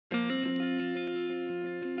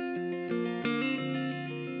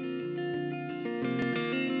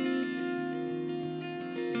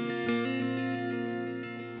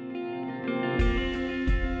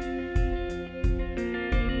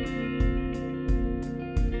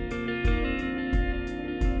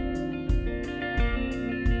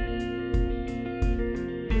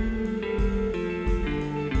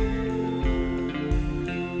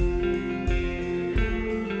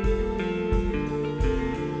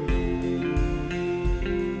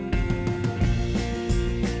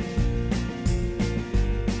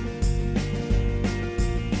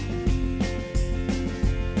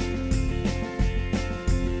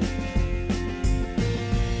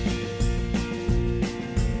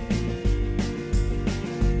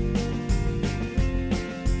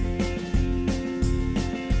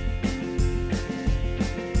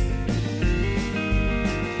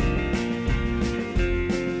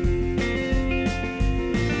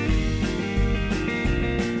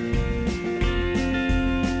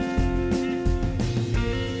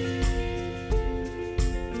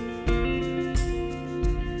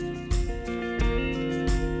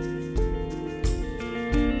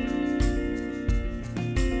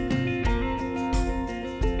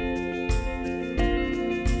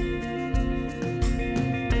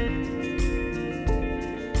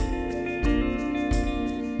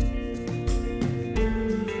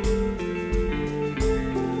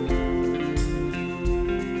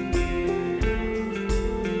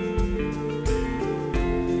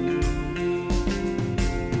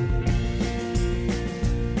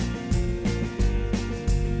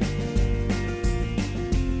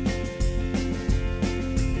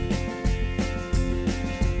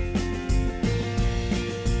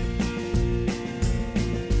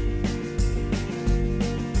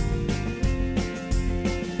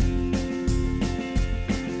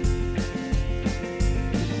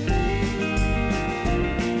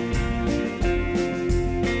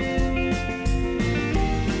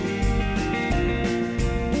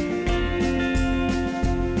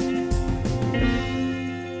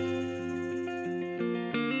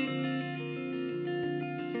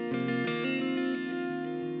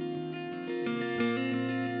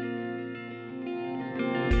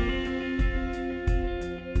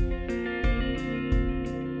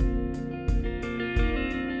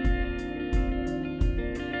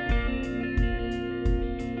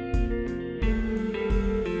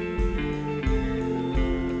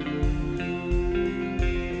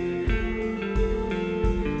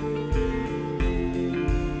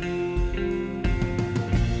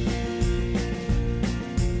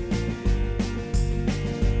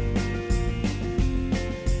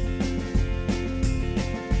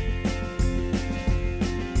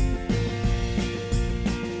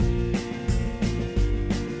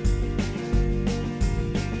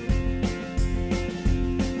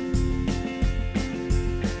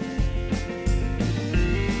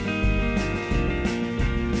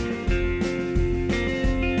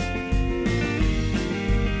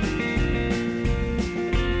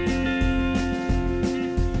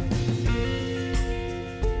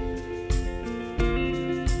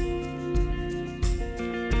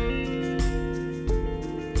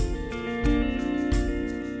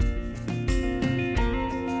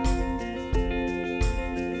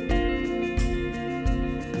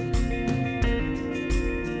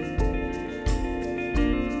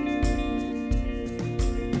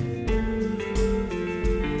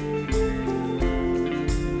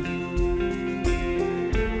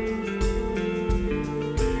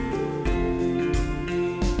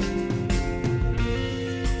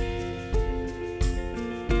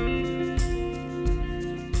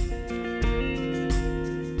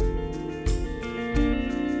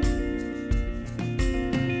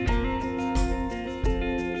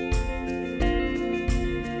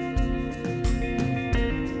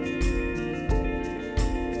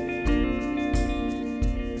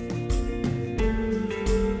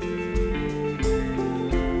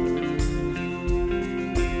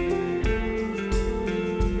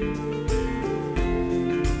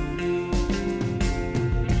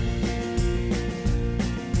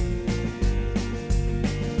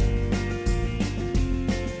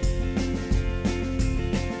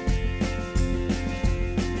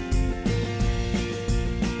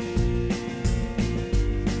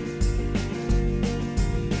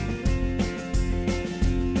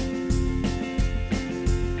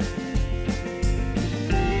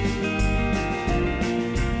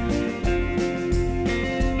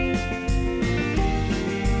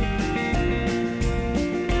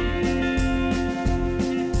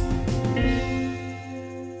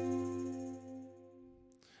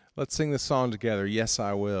Let's sing this song together, Yes,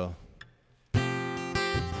 I Will.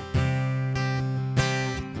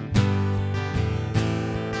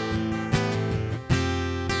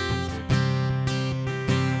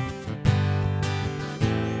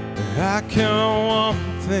 I count on one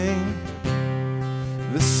thing,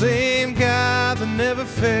 the same God that never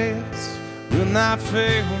fails will not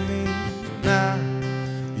fail me now.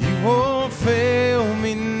 You won't fail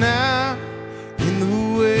me now in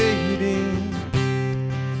the waiting.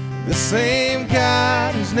 The same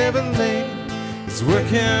God who's never late is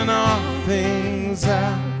working all things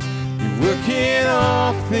out. You're working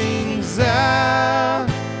all things out.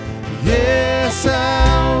 Yes,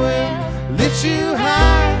 I will lift you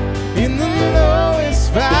high in the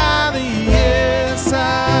lowest valley. Yes,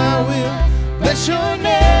 I will bless your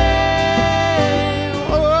name.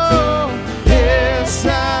 Oh, yes,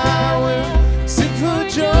 I will sing for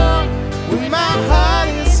joy when my heart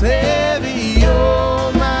is heavy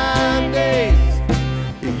all my days.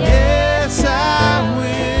 Yes, I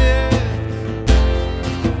will.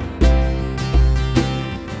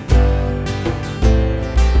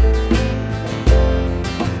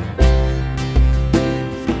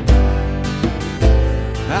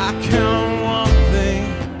 I count one thing,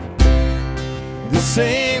 the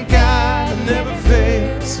same God that never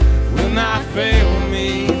fails will not fail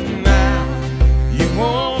me now. You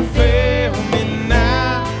won't fail me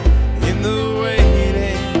now in the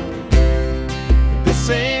waiting. The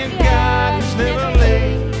same God who's never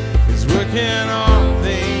late is working all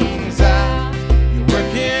things out. You're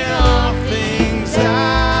working all things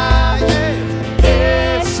out. Yeah.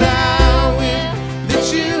 Yes, I will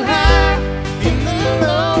lift you high in the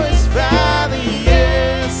lowest valley.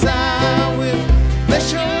 Yes, I will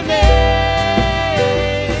bless your name.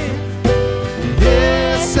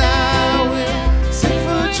 Yes, I will sing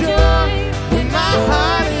for joy when my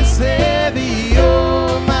heart is heavy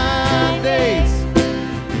all my days.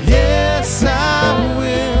 Yes, I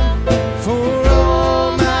will for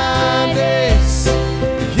all my days.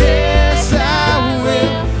 Yes, I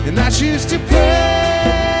will, and I choose to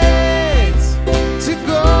praise, to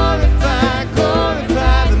glorify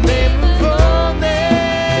the name of all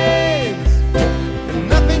names. And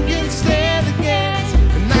nothing can stand against,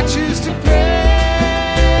 and I choose to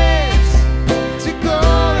praise, to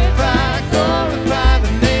glorify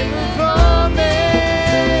the name of all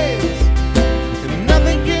names. And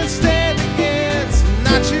nothing can stand against, and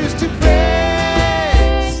I choose to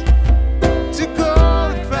praise, to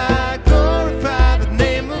glorify the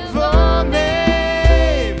name of all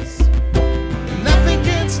names. And nothing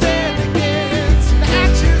can stand against, and I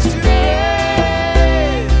choose to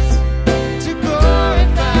praise, to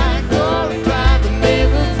glorify the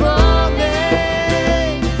name of all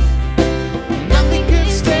names. Nothing can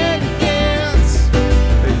stand against.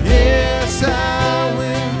 Yes, I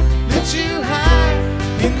will lift you high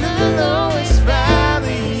in the lowest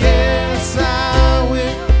valley. Yes, I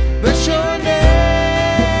will bless your name.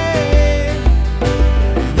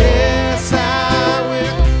 Yes, I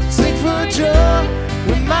will sing for joy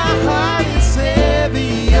when my heart is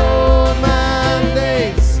heavy all my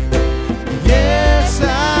days. Yes,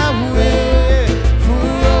 I will for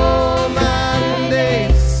all my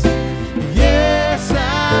days. Yes,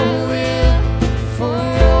 I will for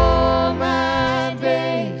all my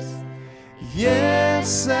days.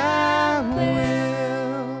 Yes, I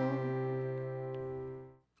will.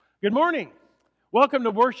 Good morning. Welcome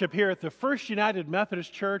to worship here at the First United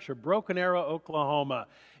Methodist Church of Broken Arrow, Oklahoma.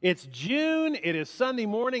 It's June, it is Sunday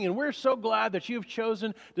morning, and we're so glad that you've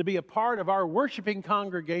chosen to be a part of our worshiping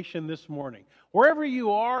congregation this morning. Wherever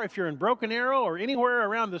you are, if you're in Broken Arrow or anywhere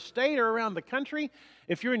around the state or around the country,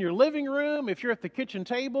 if you're in your living room, if you're at the kitchen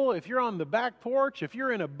table, if you're on the back porch, if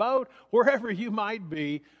you're in a boat, wherever you might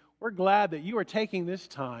be, we're glad that you are taking this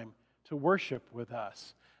time to worship with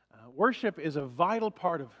us. Worship is a vital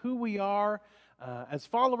part of who we are as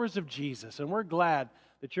followers of Jesus, and we're glad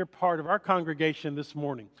that you're part of our congregation this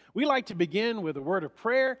morning. We like to begin with a word of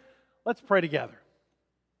prayer. Let's pray together.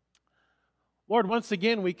 Lord, once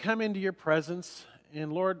again, we come into your presence,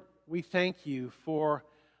 and Lord, we thank you for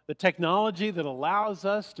the technology that allows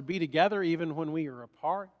us to be together even when we are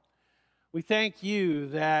apart. We thank you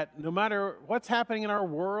that no matter what's happening in our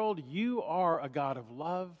world, you are a God of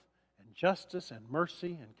love and justice and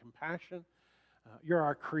mercy and compassion. You're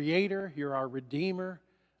our creator, you're our redeemer,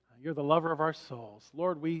 you're the lover of our souls.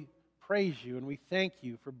 Lord, we praise you and we thank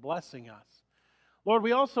you for blessing us. Lord,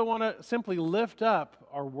 we also want to simply lift up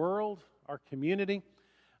our world, our community.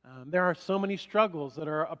 There are so many struggles that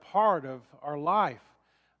are a part of our life.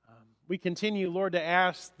 We continue, Lord, to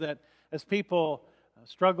ask that as people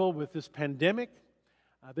struggle with this pandemic,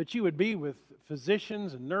 that you would be with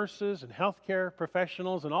physicians and nurses and healthcare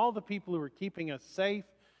professionals and all the people who are keeping us safe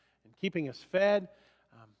and keeping us fed,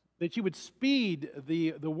 that you would speed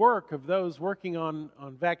the work of those working on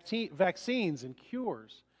vaccines and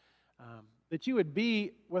cures, that you would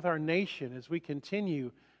be with our nation as we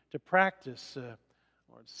continue to practice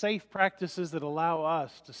safe practices that allow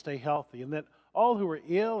us to stay healthy, and that all who are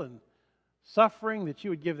ill and suffering, that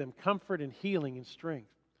you would give them comfort and healing and strength.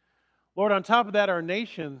 Lord, on top of that, our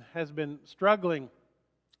nation has been struggling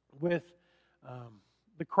with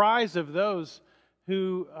the cries of those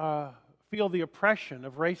who feel the oppression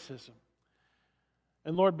of racism.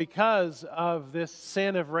 And Lord, because of this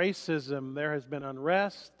sin of racism, there has been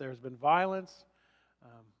unrest, there has been violence.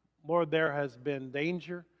 Lord, there has been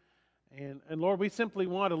danger. And Lord, we simply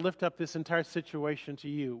want to lift up this entire situation to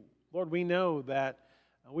you. Lord, we know that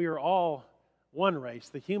we are all one race,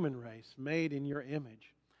 the human race, made in your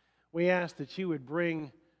image. We ask that you would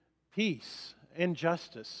bring peace and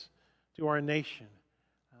justice to our nation.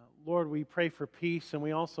 Lord, we pray for peace, and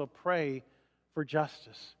we also pray for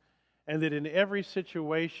justice, and that in every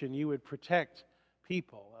situation you would protect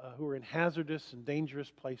people who are in hazardous and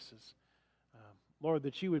dangerous places. Lord,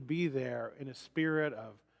 that you would be there in a spirit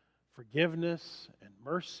of forgiveness and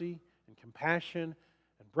mercy and compassion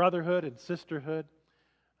and brotherhood and sisterhood,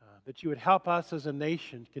 that you would help us as a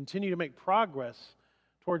nation continue to make progress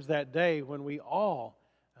towards that day when we all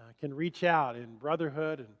can reach out in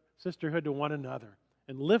brotherhood and sisterhood to one another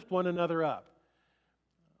and lift one another up.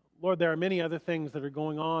 Lord, there are many other things that are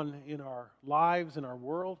going on in our lives, in our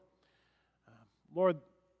world. Lord,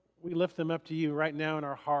 we lift them up to you right now in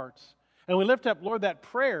our hearts. And we lift up, Lord, that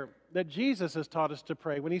prayer that Jesus has taught us to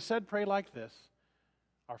pray when he said, pray like this: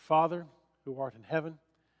 Our Father, who art in heaven,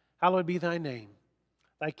 hallowed be thy name.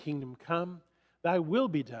 Thy kingdom come, thy will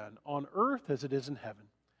be done on earth as it is in heaven.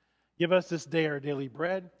 Give us this day our daily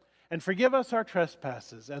bread, and forgive us our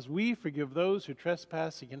trespasses as we forgive those who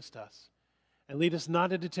trespass against us. And lead us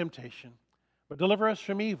not into temptation, but deliver us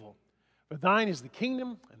from evil. For thine is the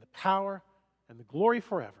kingdom and the power and the glory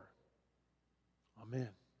forever. Amen.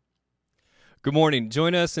 Good morning.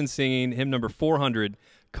 Join us in singing hymn number 400,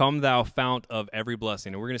 Come Thou Fount of Every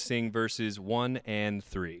Blessing. And we're going to sing verses 1 and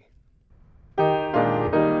 3.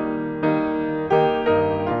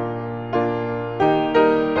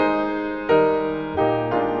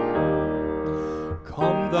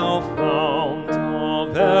 Come thou fount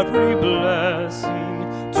of every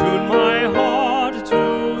blessing, tune my heart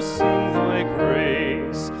to sing thy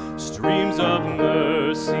grace. Streams of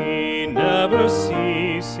mercy never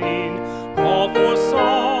ceasing, call for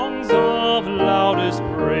songs of loudest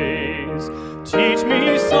praise. Teach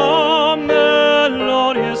me some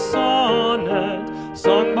melodious sonnet,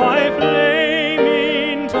 sung by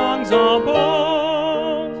flaming tongues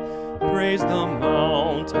above. Praise the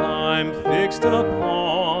mount I'm fixed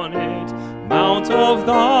upon it, mount of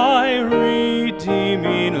thy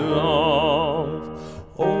redeeming love.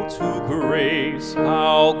 Oh, to grace,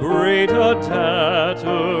 how great a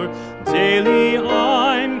debtor daily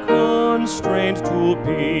I'm constrained to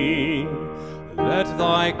be. Let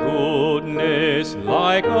thy goodness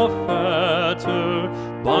like a fetter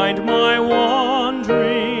bind my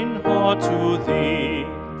wandering heart to thee.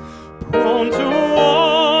 Prone to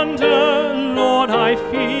wander, Lord, I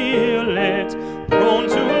feel it, prone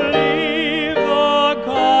to leave the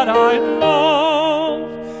God I love.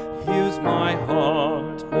 Here's my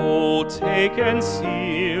heart, oh, take and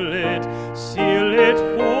seal it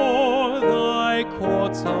for thy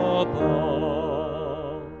courts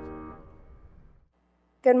above.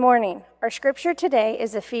 Good morning. Our scripture today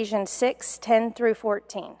is Ephesians 6:10 through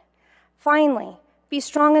 14. Finally, be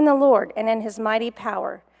strong in the Lord and in his mighty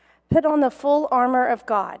power. Put on the full armor of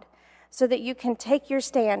God, so that you can take your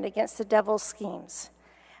stand against the devil's schemes.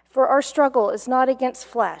 For our struggle is not against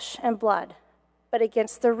flesh and blood, but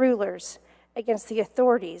against the rulers, against the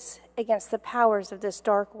authorities, against the powers of this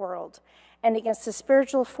dark world, and against the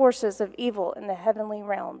spiritual forces of evil in the heavenly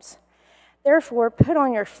realms. Therefore, put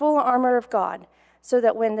on your full armor of God, so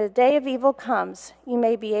that when the day of evil comes, you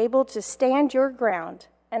may be able to stand your ground,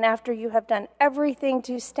 and after you have done everything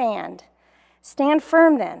to stand, stand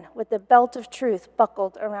firm then, with the belt of truth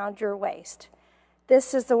buckled around your waist.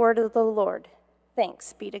 This is the word of the Lord.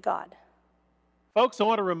 Thanks be to God. Folks, I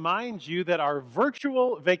want to remind you that our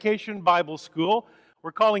virtual vacation Bible school,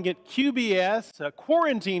 we're calling it QBS,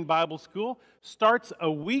 Quarantine Bible School, starts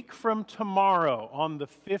a week from tomorrow on the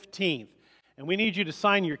 15th. And we need you to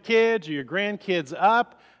sign your kids or your grandkids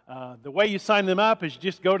up. The way you sign them up is you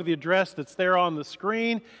just go to the address that's there on the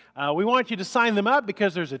screen. We want you to sign them up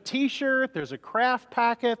because there's a t-shirt, there's a craft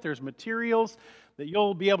packet, there's materials that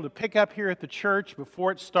you'll be able to pick up here at the church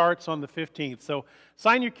before it starts on the 15th. So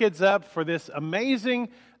sign your kids up for this amazing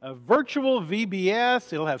virtual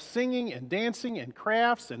VBS. It'll have singing and dancing and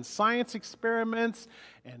crafts and science experiments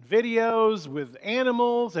and videos with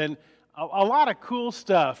animals and a lot of cool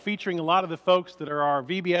stuff featuring a lot of the folks that are our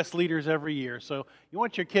VBS leaders every year. So you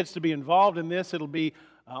want your kids to be involved in this. It'll be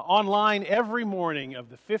online every morning of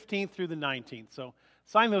the 15th through the 19th. So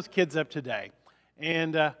sign those kids up today.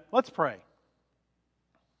 And let's pray.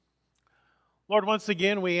 Lord, once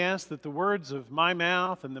again, we ask that the words of my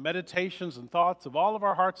mouth and the meditations and thoughts of all of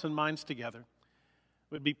our hearts and minds together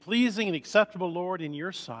would be pleasing and acceptable, Lord, in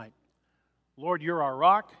your sight. Lord, you're our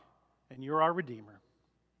rock and you're our Redeemer.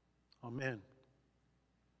 Amen.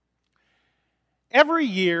 Every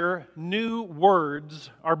year, new words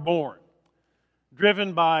are born,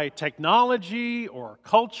 driven by technology or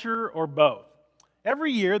culture or both.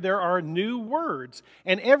 Every year, there are new words,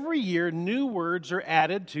 and every year, new words are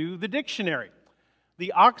added to the dictionary.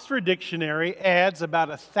 The Oxford Dictionary adds about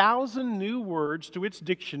 1,000 new words to its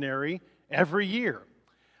dictionary every year.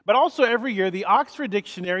 But also every year, the Oxford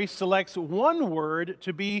Dictionary selects one word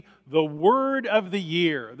to be the word of the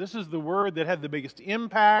year. This is the word that had the biggest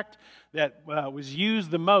impact, that was used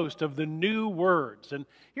the most of the new words. And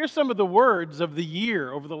here's some of the words of the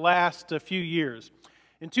year over the last few years.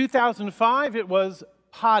 In 2005, it was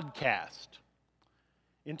podcast.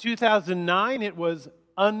 In 2009, it was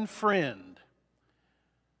unfriend.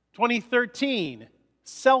 2013,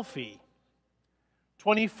 selfie.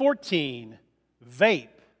 2014, vape.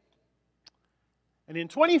 And in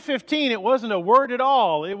 2015, it wasn't a word at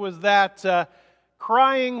all. It was that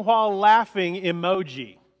crying while laughing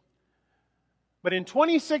emoji. But in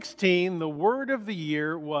 2016, the word of the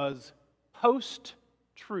year was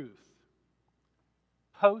post-truth.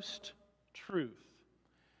 Post-truth.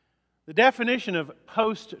 The definition of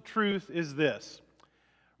post-truth is this: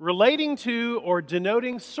 relating to or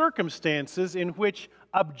denoting circumstances in which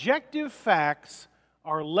objective facts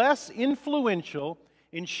are less influential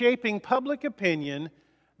in shaping public opinion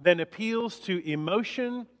than appeals to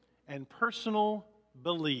emotion and personal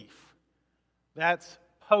belief. That's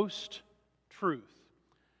post-truth.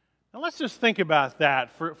 Now let's just think about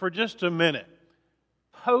that for just a minute.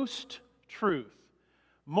 Post-truth.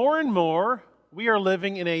 More and more, we are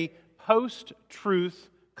living in a post-truth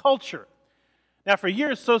culture. Now, for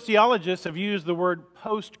years, sociologists have used the word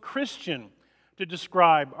post-Christian to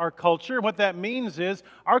describe our culture. What that means is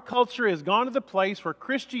our culture has gone to the place where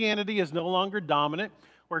Christianity is no longer dominant,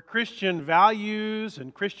 where Christian values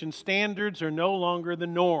and Christian standards are no longer the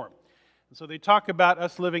norm. And so they talk about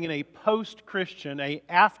us living in a post-Christian, a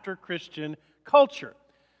after-Christian culture.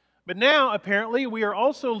 But now, apparently, we are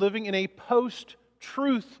also living in a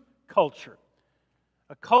post-truth culture,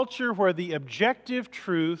 a culture where the objective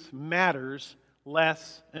truth matters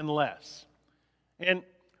less and less. And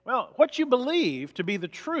well, what you believe to be the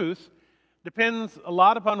truth depends a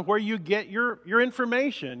lot upon where you get your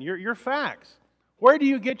information, your facts. Where do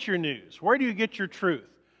you get your news? Where do you get your truth?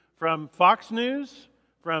 From Fox News?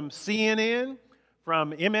 From CNN?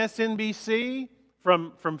 From MSNBC?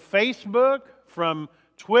 From Facebook? From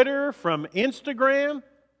Twitter? From Instagram?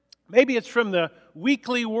 Maybe it's from the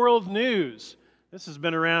Weekly World News. This has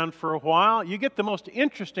been around for a while. You get the most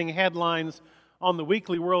interesting headlines on the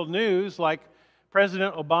Weekly World News, like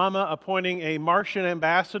President Obama appointing a Martian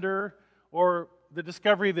ambassador, or the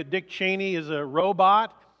discovery that Dick Cheney is a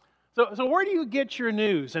robot. So where do you get your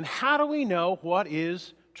news, and how do we know what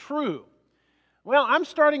is true? Well, I'm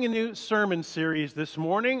starting a new sermon series this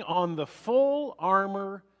morning on the full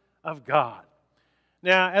armor of God.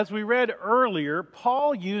 Now, as we read earlier,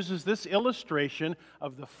 Paul uses this illustration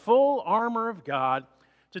of the full armor of God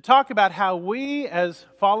to talk about how we, as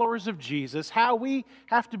followers of Jesus, how we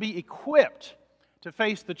have to be equipped to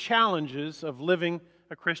face the challenges of living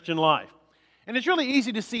a Christian life. And it's really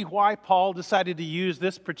easy to see why Paul decided to use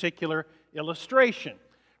this particular illustration.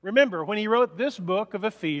 Remember, when he wrote this book of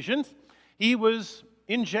Ephesians, he was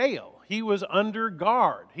in jail. He was under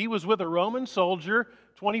guard. He was with a Roman soldier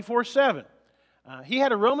 24/7. He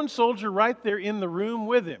had a Roman soldier right there in the room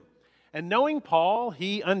with him. And knowing Paul,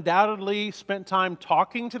 he undoubtedly spent time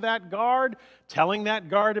talking to that guard, telling that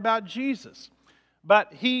guard about Jesus.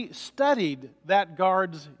 But he studied that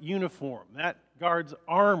guard's uniform, that guard's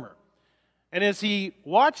armor. And as he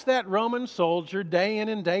watched that Roman soldier day in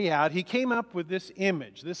and day out, he came up with this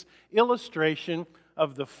image, this illustration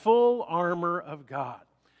of the full armor of God.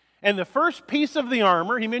 And the first piece of the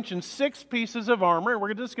armor, he mentioned 6 pieces of armor, and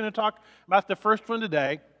we're just going to talk about the first one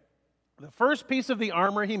today. The first piece of the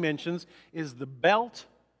armor he mentions is the belt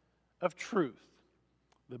of truth.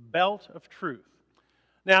 The belt of truth.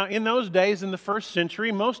 Now, in those days, in the first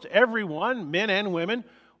century, most everyone, men and women,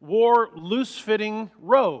 wore loose-fitting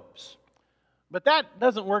robes. But that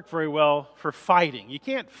doesn't work very well for fighting. You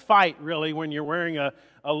can't fight, really, when you're wearing a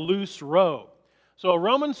loose robe. So a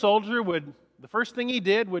Roman soldier the first thing he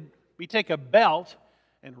did would be take a belt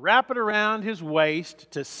and wrap it around his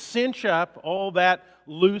waist to cinch up all that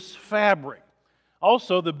loose fabric.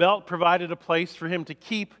 Also, the belt provided a place for him to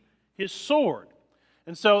keep his sword.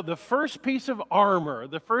 And so the first piece of armor,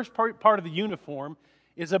 the first part of the uniform,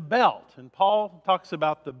 is a belt. And Paul talks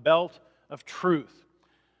about the belt of truth.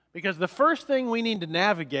 Because the first thing we need to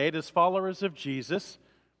navigate as followers of Jesus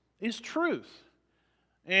is truth.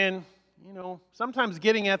 And, sometimes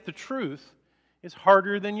getting at the truth is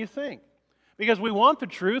harder than you think. Because we want the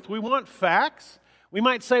truth, we want facts. We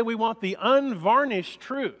might say we want the unvarnished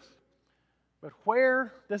truth. But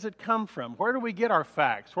where does it come from? Where do we get our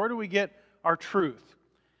facts? Where do we get our truth?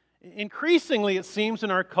 Increasingly, it seems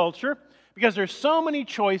in our culture, because there's so many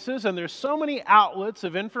choices and there's so many outlets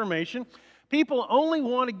of information, people only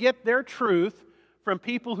want to get their truth from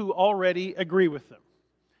people who already agree with them.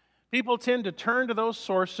 People tend to turn to those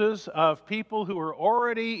sources of people who are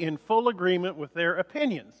already in full agreement with their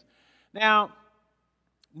opinions. Now,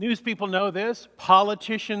 news people know this,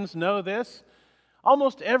 politicians know this.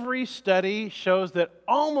 Almost every study shows that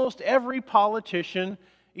almost every politician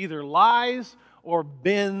either lies or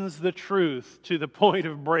bends the truth to the point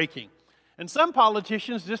of breaking. And some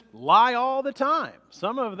politicians just lie all the time.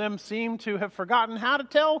 Some of them seem to have forgotten how to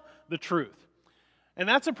tell the truth. And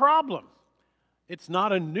that's a problem. It's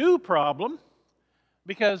not a new problem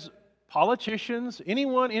because politicians,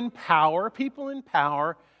 anyone in power, people in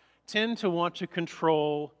power, tend to want to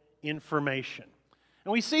control information.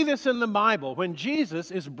 And we see this in the Bible. When Jesus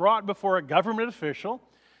is brought before a government official,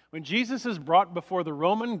 when Jesus is brought before the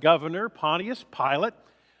Roman governor, Pontius Pilate,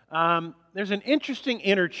 there's an interesting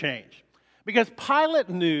interchange. Because Pilate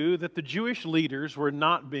knew that the Jewish leaders were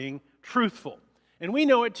not being truthful. And we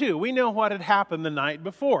know it too. We know what had happened the night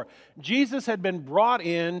before. Jesus had been brought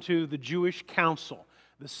into the Jewish council,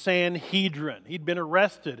 the Sanhedrin. He'd been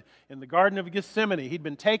arrested in the Garden of Gethsemane. He'd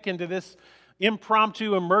been taken to this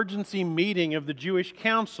impromptu emergency meeting of the Jewish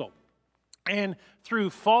council. And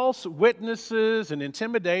through false witnesses and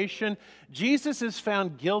intimidation, Jesus is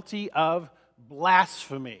found guilty of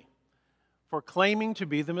blasphemy for claiming to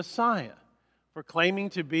be the Messiah, for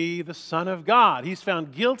claiming to be the Son of God. He's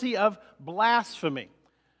found guilty of blasphemy.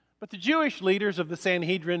 But the Jewish leaders of the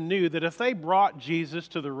Sanhedrin knew that if they brought Jesus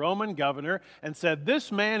to the Roman governor and said,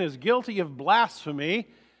 "This man is guilty of blasphemy,"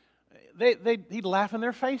 he'd laugh in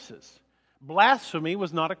their faces. Blasphemy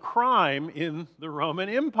was not a crime in the Roman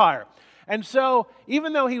Empire. And so,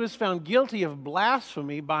 even though he was found guilty of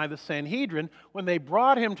blasphemy by the Sanhedrin, when they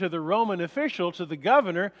brought him to the Roman official, to the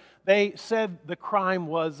governor, they said the crime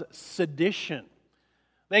was sedition.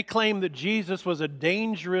 They claimed that Jesus was a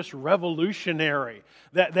dangerous revolutionary,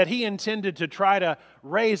 that he intended to try to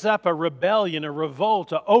raise up a rebellion, a revolt,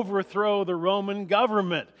 to overthrow the Roman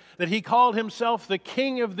government, that he called himself the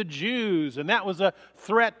King of the Jews, and that was a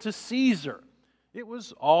threat to Caesar. It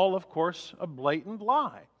was all, of course, a blatant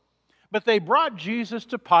lie. But they brought Jesus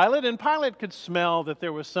to Pilate, and Pilate could smell that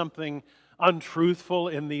there was something untruthful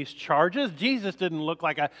in these charges. Jesus didn't look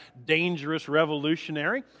like a dangerous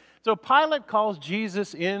revolutionary. So Pilate calls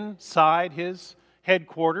Jesus inside his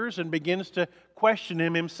headquarters and begins to question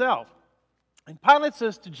him himself. And Pilate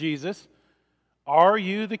says to Jesus, "Are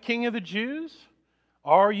you the King of the Jews?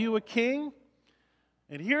 Are you a king?"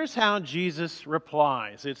 And here's how Jesus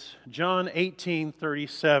replies. It's John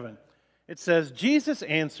 18:37. It says, Jesus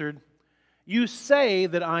answered, "You say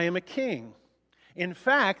that I am a king. In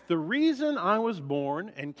fact, the reason I was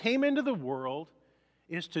born and came into the world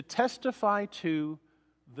is to testify to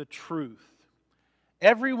the truth.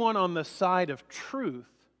 Everyone on the side of truth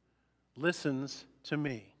listens to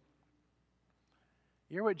me."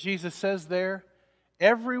 You hear what Jesus says there?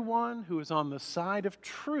 Everyone who is on the side of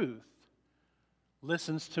truth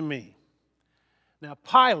listens to me. Now,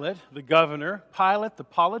 Pilate, the governor, Pilate, the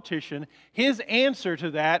politician, his answer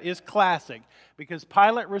to that is classic, because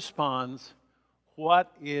Pilate responds,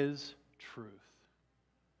 "What is truth?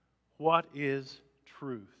 What is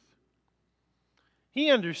truth?" He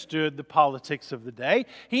understood the politics of the day.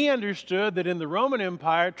 He understood that in the Roman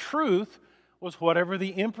Empire, truth was whatever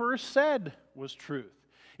the emperor said was truth.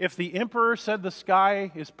 If the emperor said the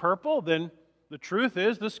sky is purple, then the truth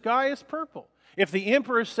is the sky is purple. If the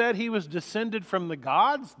emperor said he was descended from the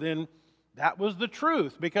gods, then that was the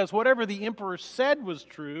truth, because whatever the emperor said was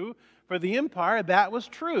true for the empire, that was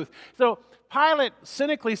truth. So Pilate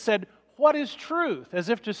cynically said, "What is truth?" As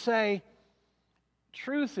if to say,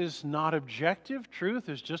 truth is not objective. Truth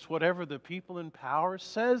is just whatever the people in power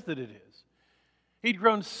says that it is. He'd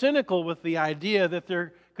grown cynical with the idea that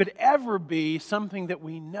there could ever be something that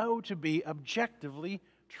we know to be objectively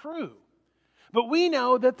true. But we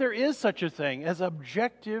know that there is such a thing as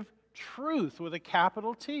objective truth with a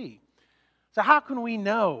capital T. So how can we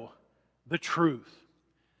know the truth?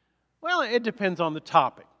 Well, it depends on the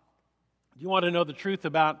topic. Do you want to know the truth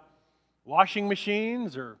about washing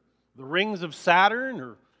machines or the rings of Saturn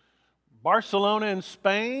or Barcelona in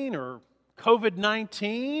Spain or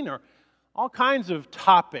COVID-19 or all kinds of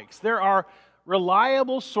topics? There are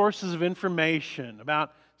reliable sources of information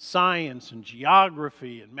about science and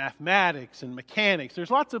geography and mathematics and mechanics. There's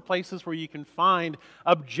lots of places where you can find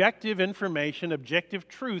objective information, objective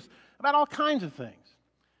truth about all kinds of things.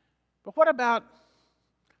 But what about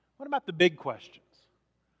the big questions?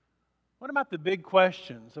 What about the big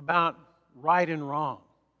questions about right and wrong,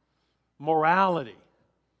 morality,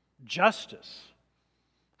 justice,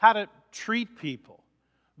 how to treat people,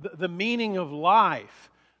 the meaning of life,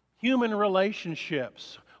 human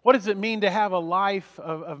relationships? What does it mean to have a life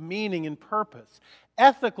of meaning and purpose?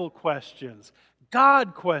 Ethical questions,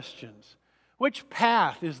 God questions. Which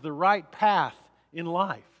path is the right path in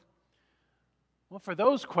life? Well, for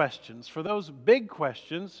those questions, for those big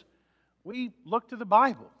questions, we look to the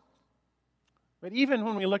Bible. But even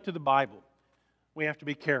when we look to the Bible, we have to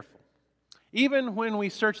be careful. Even when we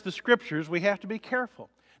search the Scriptures, we have to be careful.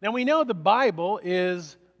 Now, we know the Bible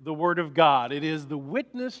is the Word of God. It is the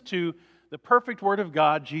witness to the perfect Word of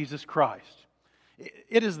God, Jesus Christ.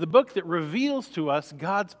 It is the book that reveals to us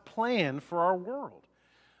God's plan for our world.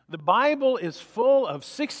 The Bible is full of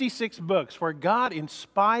 66 books where God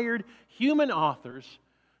inspired human authors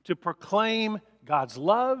to proclaim God's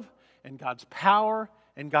love and God's power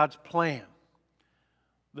and God's plan.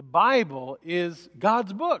 The Bible is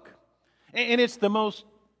God's book, and it's the most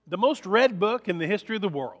read book in the history of the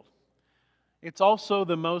world. It's also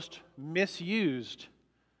the most misused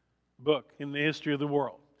book in the history of the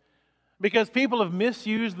world, because people have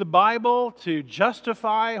misused the Bible to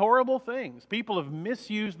justify horrible things. People have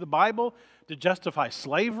misused the Bible to justify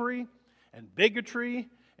slavery and bigotry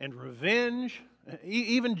and revenge,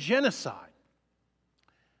 even genocide.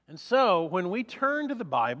 And so, when we turn to the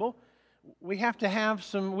Bible, we have to have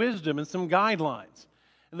some wisdom and some guidelines.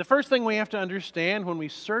 And the first thing we have to understand when we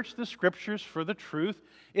search the Scriptures for the truth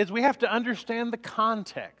is we have to understand the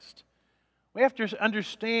context. We have to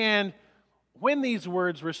understand when these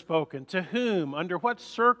words were spoken, to whom, under what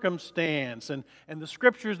circumstance, and the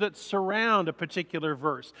Scriptures that surround a particular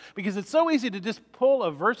verse. Because it's so easy to just pull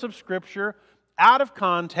a verse of Scripture out of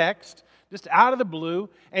context, just out of the blue,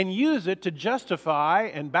 and use it to justify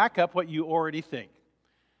and back up what you already think.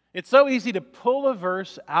 It's so easy to pull a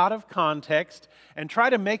verse out of context and try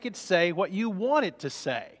to make it say what you want it to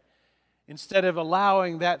say, instead of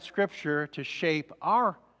allowing that Scripture to shape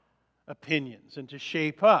our opinions and to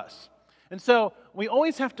shape us. And so we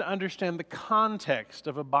always have to understand the context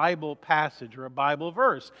of a Bible passage or a Bible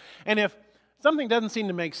verse. And if something doesn't seem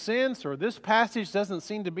to make sense, or this passage doesn't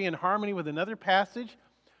seem to be in harmony with another passage,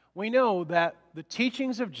 we know that the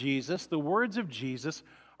teachings of Jesus, the words of Jesus,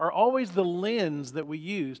 are always the lens that we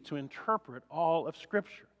use to interpret all of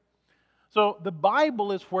Scripture. So the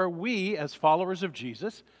Bible is where we, as followers of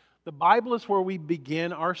Jesus, the Bible is where we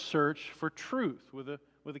begin our search for truth with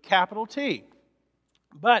a capital T.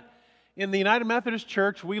 But in the United Methodist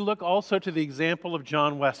Church, we look also to the example of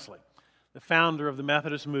John Wesley, the founder of the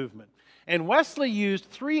Methodist movement. And Wesley used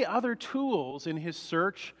three other tools in his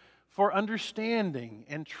search for understanding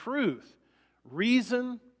and truth: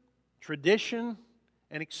 reason, tradition,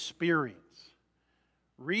 and experience.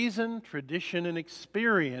 Reason, tradition, and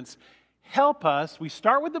experience help us. We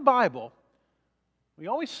start with the Bible. We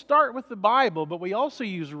always start with the Bible, but we also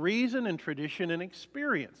use reason and tradition and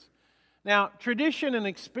experience. Now, tradition and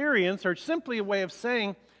experience are simply a way of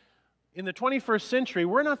saying, in the 21st century,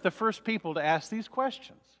 we're not the first people to ask these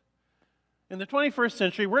questions. In the 21st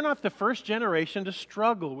century, we're not the first generation to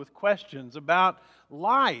struggle with questions about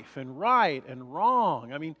life and right and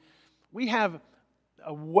wrong. I mean, we have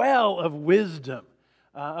a well of wisdom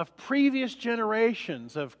of previous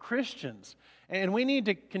generations of Christians, and we need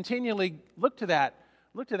to continually look to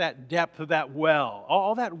that depth of that well,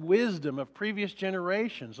 all that wisdom of previous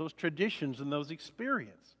generations, those traditions and those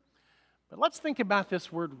experiences. But let's think about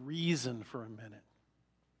this word reason for a minute.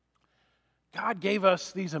 God gave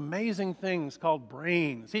us these amazing things called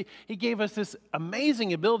brains. He gave us this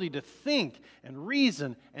amazing ability to think and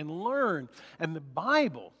reason and learn. And the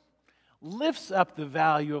Bible lifts up the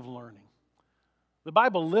value of learning. The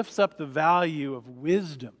Bible lifts up the value of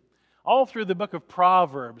wisdom. All through the book of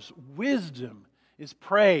Proverbs, wisdom is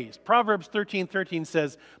praised. Proverbs 13:13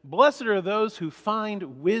 says, "Blessed are those who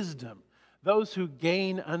find wisdom, those who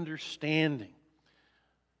gain understanding."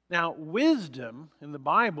 Now, wisdom in the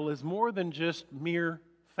Bible is more than just mere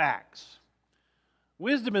facts.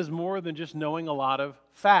 Wisdom is more than just knowing a lot of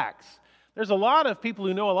facts. There's a lot of people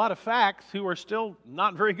who know a lot of facts who are still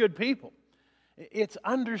not very good people. It's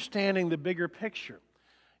understanding the bigger picture.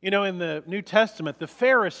 You know, in the New Testament, the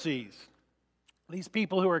Pharisees, these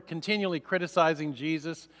people who are continually criticizing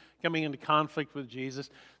Jesus, coming into conflict with Jesus,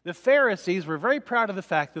 the Pharisees were very proud of the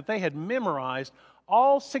fact that they had memorized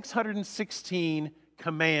all 616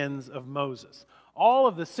 commands of Moses, all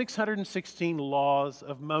of the 616 laws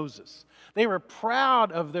of Moses. They were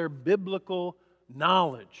proud of their biblical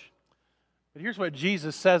knowledge. But here's what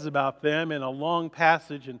Jesus says about them in a long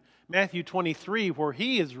passage in Matthew 23, where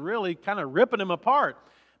he is really kind of ripping them apart.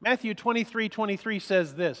 Matthew 23:23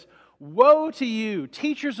 says this, "Woe to you,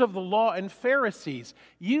 teachers of the law and Pharisees,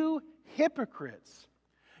 you hypocrites!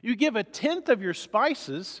 You give a tenth of your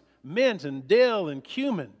spices, mint and dill and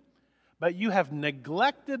cumin, but you have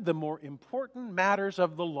neglected the more important matters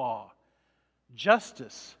of the law,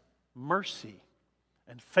 justice, mercy,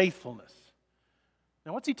 and faithfulness."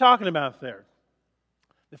 Now, what's he talking about there?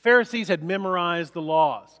 The Pharisees had memorized the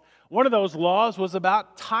laws. One of those laws was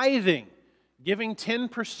about tithing, giving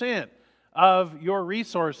 10% of your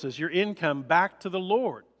resources, your income, back to the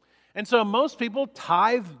Lord. And so most people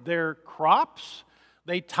tithe their crops,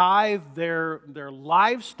 they tithe their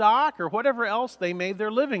livestock, or whatever else they made their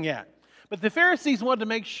living at. But the Pharisees wanted to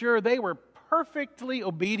make sure they were perfectly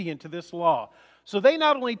obedient to this law. So they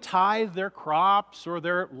not only tithed their crops or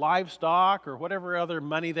their livestock or whatever other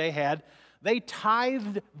money they had, they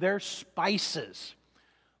tithed their spices.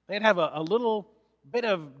 They'd have a little bit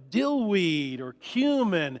of dillweed or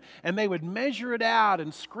cumin, and they would measure it out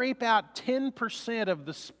and scrape out 10% of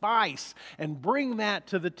the spice and bring that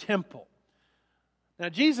to the temple. Now,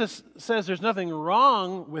 Jesus says there's nothing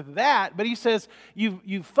wrong with that, but he says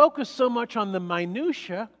you've focused so much on the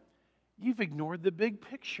minutia, you've ignored the big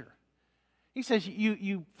picture. He says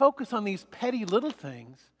you focus on these petty little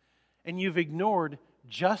things, and you've ignored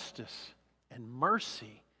justice and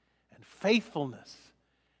mercy and faithfulness.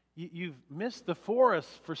 You've missed the forest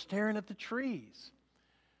for staring at the trees.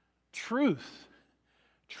 Truth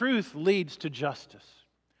leads to justice.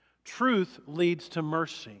 Truth leads to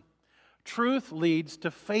mercy. Truth leads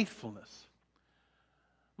to faithfulness.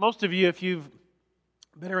 Most of you, if you've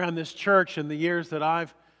been around this church in the years that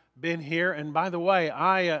I've been here, and by the way,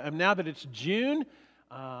 now that it's June,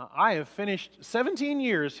 I have finished 17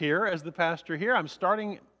 years here as the pastor here. I'm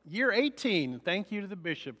starting year 18. Thank you to the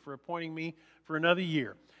bishop for appointing me for another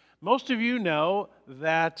year. Most of you know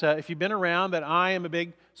that if you've been around, that I am a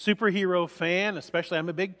big superhero fan, especially I'm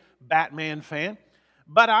a big Batman fan.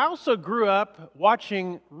 But I also grew up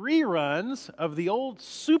watching reruns of the old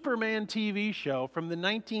Superman TV show from the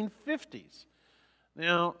 1950s.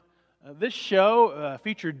 Now, this show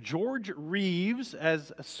featured George Reeves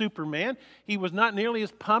as Superman. He was not nearly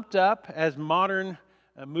as pumped up as modern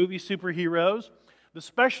movie superheroes. The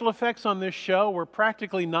special effects on this show were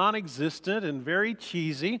practically non-existent and very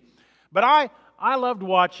cheesy. But I loved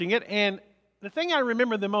watching it, and the thing I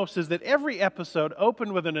remember the most is that every episode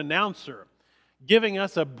opened with an announcer giving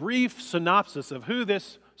us a brief synopsis of who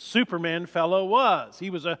this Superman fellow was. He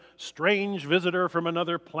was a strange visitor from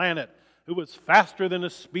another planet who was faster than a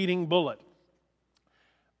speeding bullet.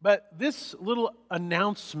 But this little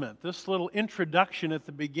announcement, this little introduction at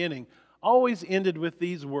the beginning, always ended with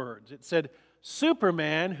these words. It said,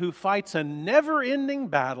 "Superman who fights a never-ending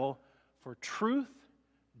battle for truth,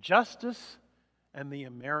 justice, and the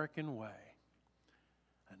American way."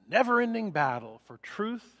 A never-ending battle for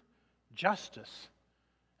truth, justice,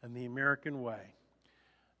 and the American way.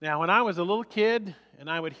 Now, when I was a little kid and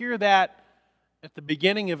I would hear that at the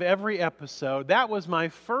beginning of every episode, that was my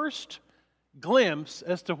first glimpse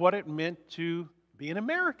as to what it meant to be an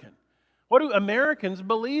American. What do Americans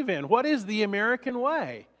believe in? What is the American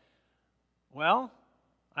way? Well,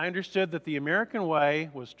 I understood that the American way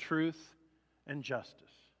was truth and justice.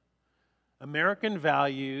 American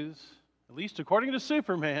values, at least according to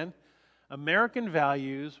Superman, American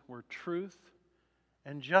values were truth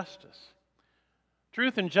and justice.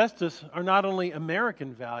 Truth and justice are not only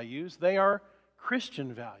American values, they are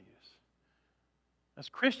Christian values. As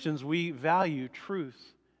Christians, we value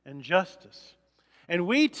truth and justice. And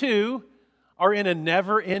we too are in a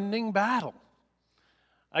never-ending battle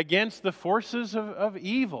against the forces of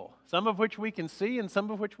evil, some of which we can see and some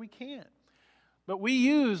of which we can't. But we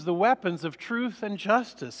use the weapons of truth and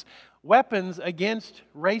justice, weapons against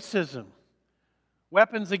racism,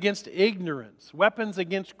 weapons against ignorance, weapons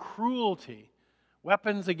against cruelty,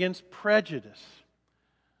 weapons against prejudice.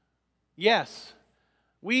 Yes,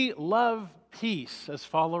 we love peace as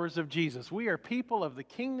followers of Jesus. We are people of the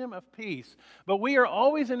kingdom of peace, but we are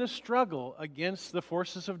always in a struggle against the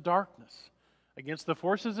forces of darkness, against the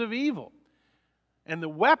forces of evil. And the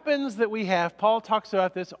weapons that we have, Paul talks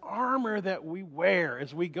about this armor that we wear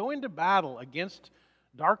as we go into battle against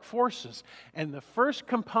dark forces. And the first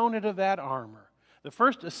component of that armor, the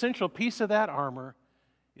first essential piece of that armor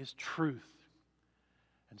is truth.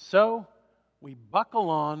 And so we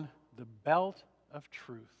buckle on the belt of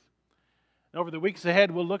truth. And over the weeks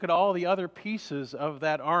ahead, we'll look at all the other pieces of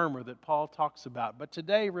that armor that Paul talks about. But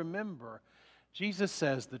today, remember, Jesus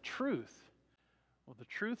says the truth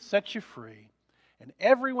sets you free. And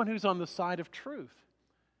everyone who's on the side of truth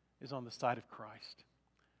is on the side of Christ.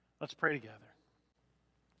 Let's pray together.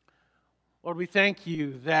 Lord, we thank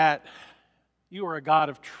you that you are a God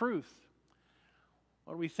of truth.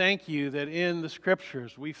 Lord, we thank you that in the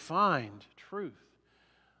Scriptures we find truth.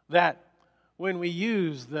 That when we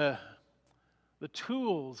use the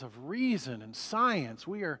tools of reason and science,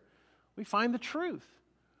 we find the truth.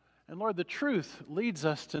 And Lord, the truth leads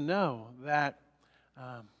us to know that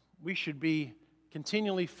we should be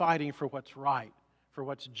continually fighting for what's right, for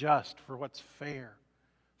what's just, for what's fair,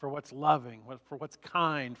 for what's loving, for what's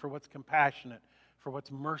kind, for what's compassionate, for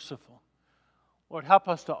what's merciful. Lord, help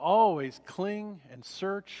us to always cling and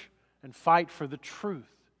search and fight for the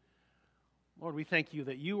truth. Lord, we thank you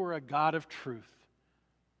that you are a God of truth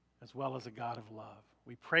as well as a God of love.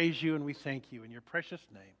 We praise you and we thank you in your precious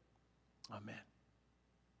name. Amen.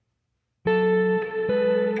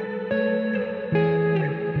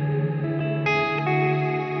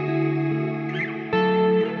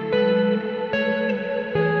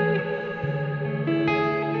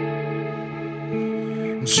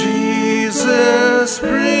 Jesus,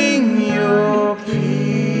 bring your peace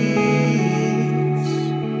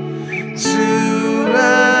to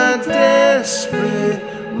a desperate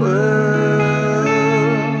world,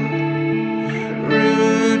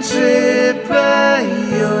 rooted by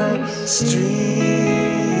your stream.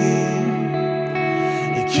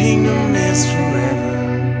 Your kingdom is forever,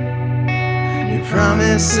 your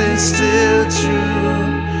promise is still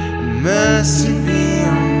true, mercy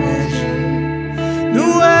beyond measure. No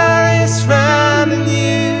worries found in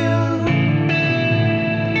you.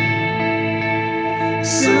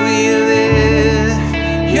 So we lift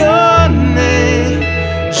your name.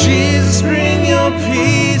 Jesus, bring your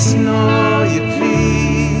peace and all your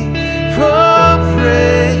people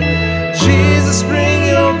pray. Jesus, bring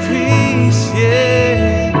your peace,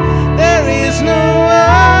 yeah. There is no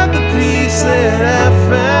other peace that I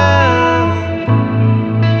found.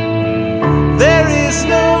 There is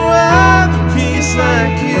no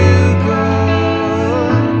like you,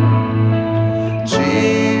 God.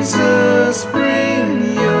 Jesus,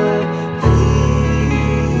 bring your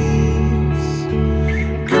peace,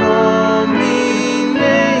 calming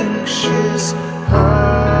anxious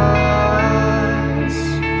hearts.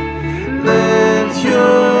 Let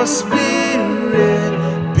your spirit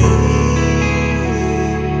be.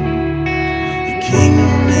 Your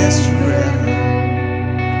kingdom is forever,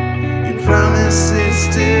 your promise is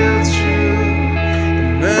still true,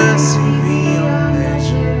 mercy beyond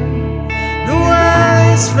measure. No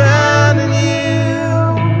worries found in you.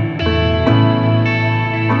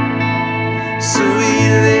 So we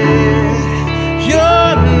lift your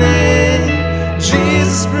name.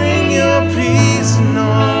 Jesus, bring your peace and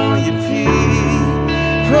all your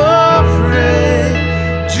people pray.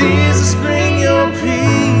 Jesus, bring your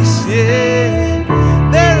peace, yeah.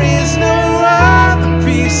 There is no other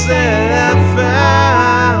peace that I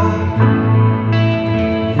found.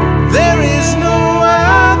 There is no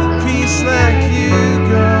other peace like you,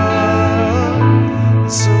 God.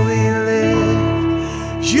 So we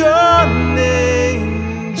lift your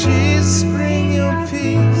name. Jesus, bring your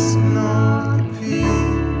peace and all your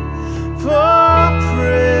people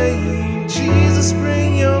pray. Jesus,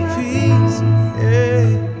 bring your peace, yeah.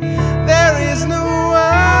 There is no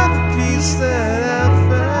other peace that I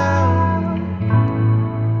found.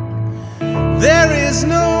 There is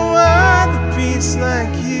no other peace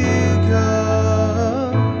like you, God.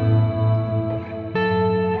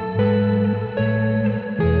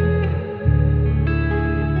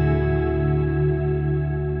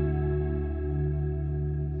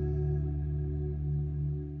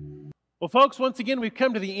 Well, folks, once again, we've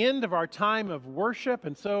come to the end of our time of worship,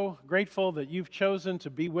 and so grateful that you've chosen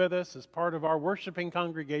to be with us as part of our worshiping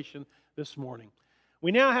congregation this morning.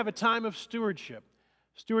 We now have a time of stewardship.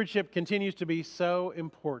 Stewardship continues to be so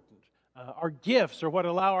important. Our gifts are what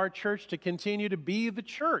allow our church to continue to be the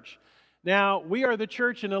church. Now, we are the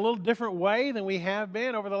church in a little different way than we have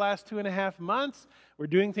been over the last 2.5 months. We're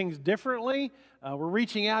doing things differently. We're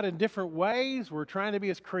reaching out in different ways. We're trying to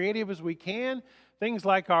be as creative as we can. Things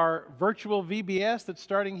like our virtual VBS that's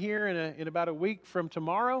starting here in about a week from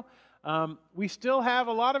tomorrow. We still have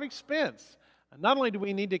a lot of expense. Not only do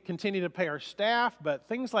we need to continue to pay our staff, but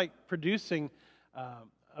things like producing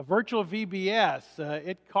a virtual VBS,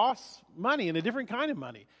 it costs money, and a different kind of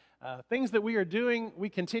money. Things that we are doing, we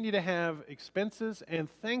continue to have expenses, and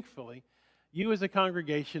thankfully, you as a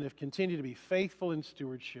congregation have continued to be faithful in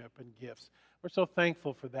stewardship and gifts. We're so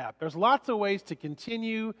thankful for that. There's lots of ways to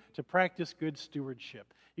continue to practice good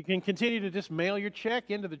stewardship. You can continue to just mail your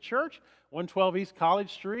check into the church, 112 East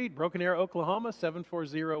College Street, Broken Arrow, Oklahoma,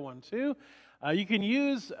 74012. You can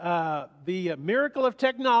use the miracle of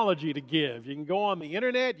technology to give. You can go on the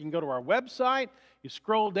internet, you can go to our website, you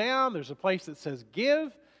scroll down, there's a place that says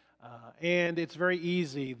give, and it's very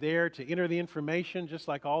easy there to enter the information just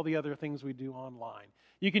like all the other things we do online.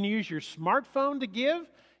 You can use your smartphone to give.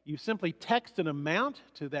 You simply text an amount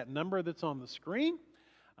to that number that's on the screen.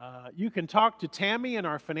 You can talk to Tammy in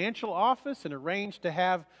our financial office and arrange to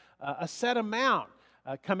have a set amount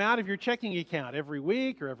come out of your checking account every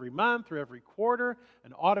week or every month or every quarter,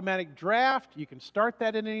 an automatic draft. You can start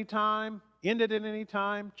that at any time, end it at any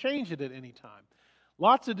time, change it at any time.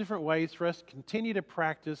 Lots of different ways for us to continue to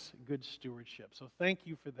practice good stewardship. So thank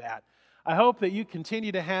you for that. I hope that you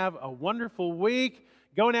continue to have a wonderful week.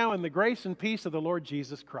 Go now in the grace and peace of the Lord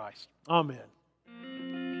Jesus Christ. Amen.